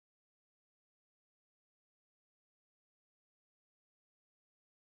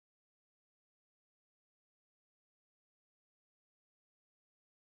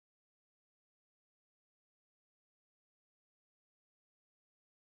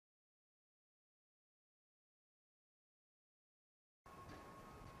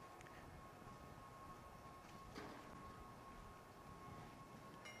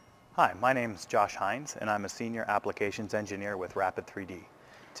Hi, my name is Josh Hines and I'm a Senior Applications Engineer with Rapid 3D.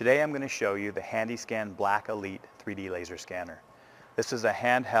 Today I'm going to show you the HandySCAN Black Elite 3D laser scanner. This is a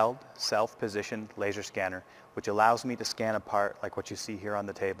handheld, self-positioned laser scanner which allows me to scan a part like what you see here on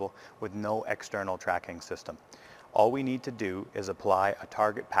the table with no external tracking system. All we need to do is apply a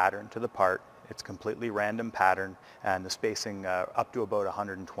target pattern to the part. It's a completely random pattern and the spacing up to about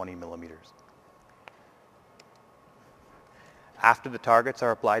 120 millimeters. After the targets are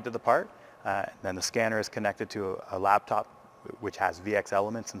applied to the part, then the scanner is connected to a laptop which has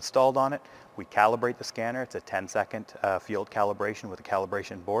VXelements installed on it. We calibrate the scanner. It's a 10-second field calibration with a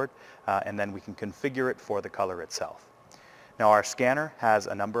calibration board, and then we can configure it for the color itself. Now our scanner has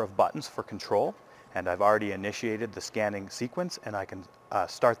a number of buttons for control, and I've already initiated the scanning sequence, and I can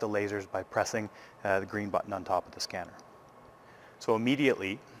start the lasers by pressing the green button on top of the scanner. So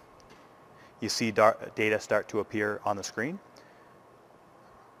immediately you see data start to appear on the screen.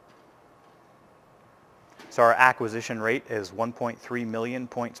 So our acquisition rate is 1.3 million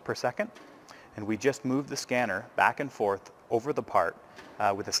points per second, and we just move the scanner back and forth over the part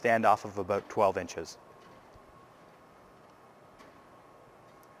with a standoff of about 12 inches.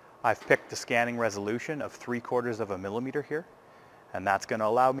 I've picked the scanning resolution of 3/4 of a millimeter here, and that's going to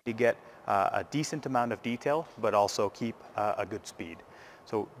allow me to get a decent amount of detail, but also keep a good speed.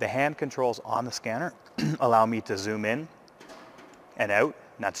 So the hand controls on the scanner allow me to zoom in and out.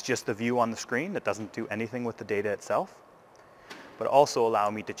 And that's just the view on the screen. That doesn't do anything with the data itself, but also allow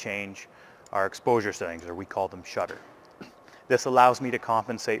me to change our exposure settings, or we call them shutter. This allows me to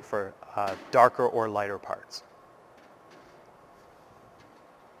compensate for darker or lighter parts.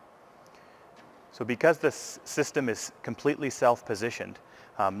 So because this system is completely self-positioned,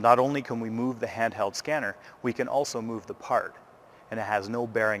 not only can we move the handheld scanner, we can also move the part, and it has no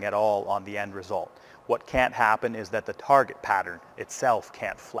bearing at all on the end result. What can't happen is that the target pattern itself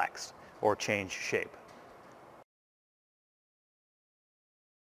can't flex or change shape.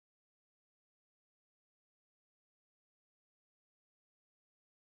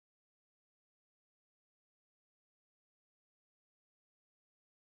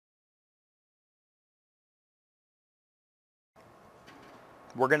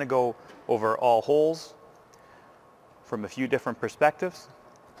 We're going to go over all holes from a few different perspectives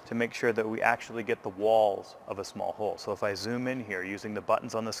to make sure that we actually get the walls of a small hole. So if I zoom in here using the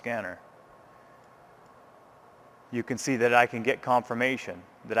buttons on the scanner, you can see that I can get confirmation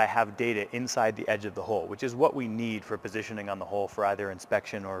that I have data inside the edge of the hole, which is what we need for positioning on the hole for either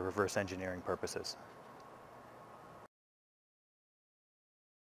inspection or reverse engineering purposes.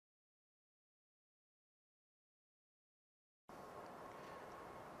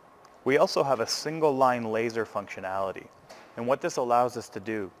 We also have a single line laser functionality, and what this allows us to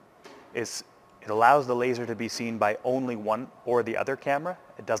do is it allows the laser to be seen by only one or the other camera.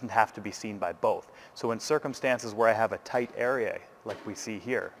 It doesn't have to be seen by both. So in circumstances where I have a tight area, like we see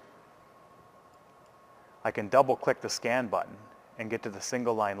here, I can double click the scan button and get to the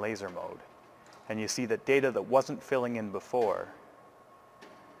single line laser mode. And you see that data that wasn't filling in before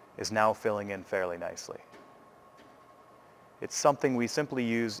is now filling in fairly nicely. It's something we simply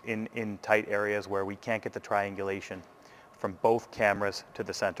use in tight areas where we can't get the triangulation from both cameras to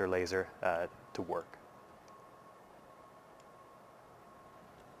the center laser to work.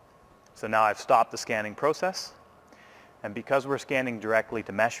 So now I've stopped the scanning process, and because we're scanning directly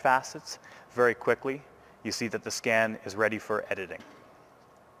to mesh facets, very quickly you see that the scan is ready for editing.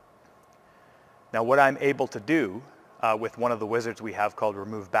 Now what I'm able to do with one of the wizards we have called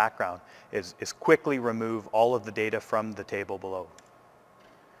Remove Background is quickly remove all of the data from the table below.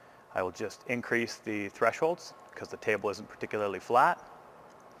 I will just increase the thresholds because the table isn't particularly flat,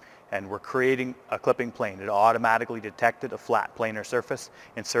 and we're creating a clipping plane. It automatically detected a flat planar surface,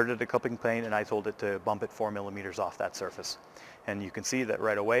 inserted a clipping plane, and I told it to bump it 4 millimeters off that surface. And you can see that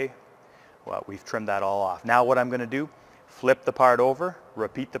right away, well, we've trimmed that all off. Now what I'm going to do, flip the part over,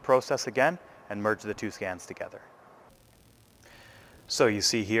 repeat the process again, and merge the two scans together. So you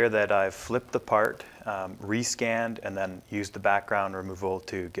see here that I've flipped the part, rescanned, and then used the background removal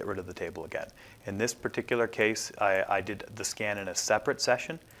to get rid of the table again. In this particular case, I did the scan in a separate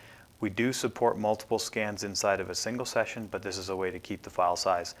session. We do support multiple scans inside of a single session, but this is a way to keep the file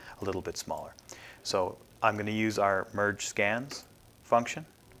size a little bit smaller. So I'm going to use our merge scans function,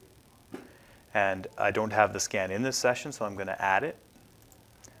 and I don't have the scan in this session, so I'm going to add it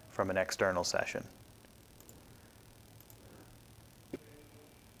from an external session.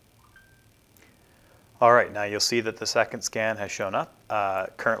 All right, now you'll see that the second scan has shown up.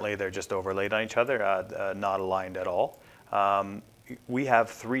 Currently, they're just overlaid on each other, not aligned at all. we have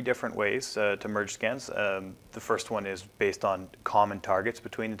three different ways to merge scans. The first one is based on common targets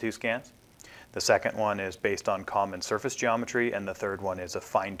between the two scans. The second one is based on common surface geometry, and the third one is a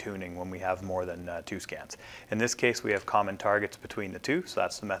fine-tuning when we have more than two scans. In this case, we have common targets between the two, so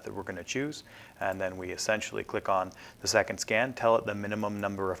that's the method we're going to choose. And then we essentially click on the second scan, tell it the minimum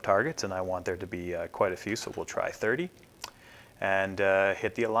number of targets, and I want there to be quite a few, so we'll try 30, and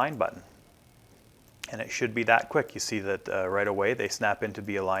hit the Align button. And it should be that quick. You see that right away they snap in to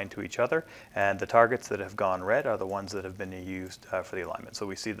be aligned to each other, and the targets that have gone red are the ones that have been used for the alignment. So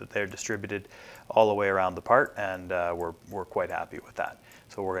we see that they're distributed all the way around the part, and we're quite happy with that.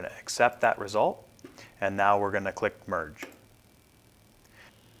 So we're going to accept that result, and now we're going to click Merge.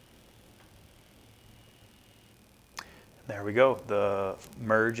 There we go. The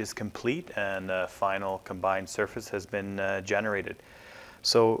merge is complete, and the final combined surface has been generated.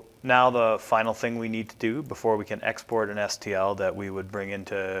 So now the final thing we need to do before we can export an STL that we would bring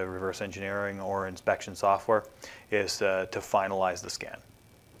into reverse engineering or inspection software is to finalize the scan.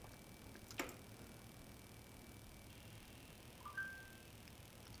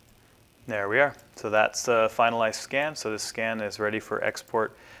 There we are. So that's the finalized scan. So this scan is ready for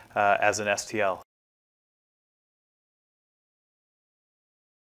export as an STL.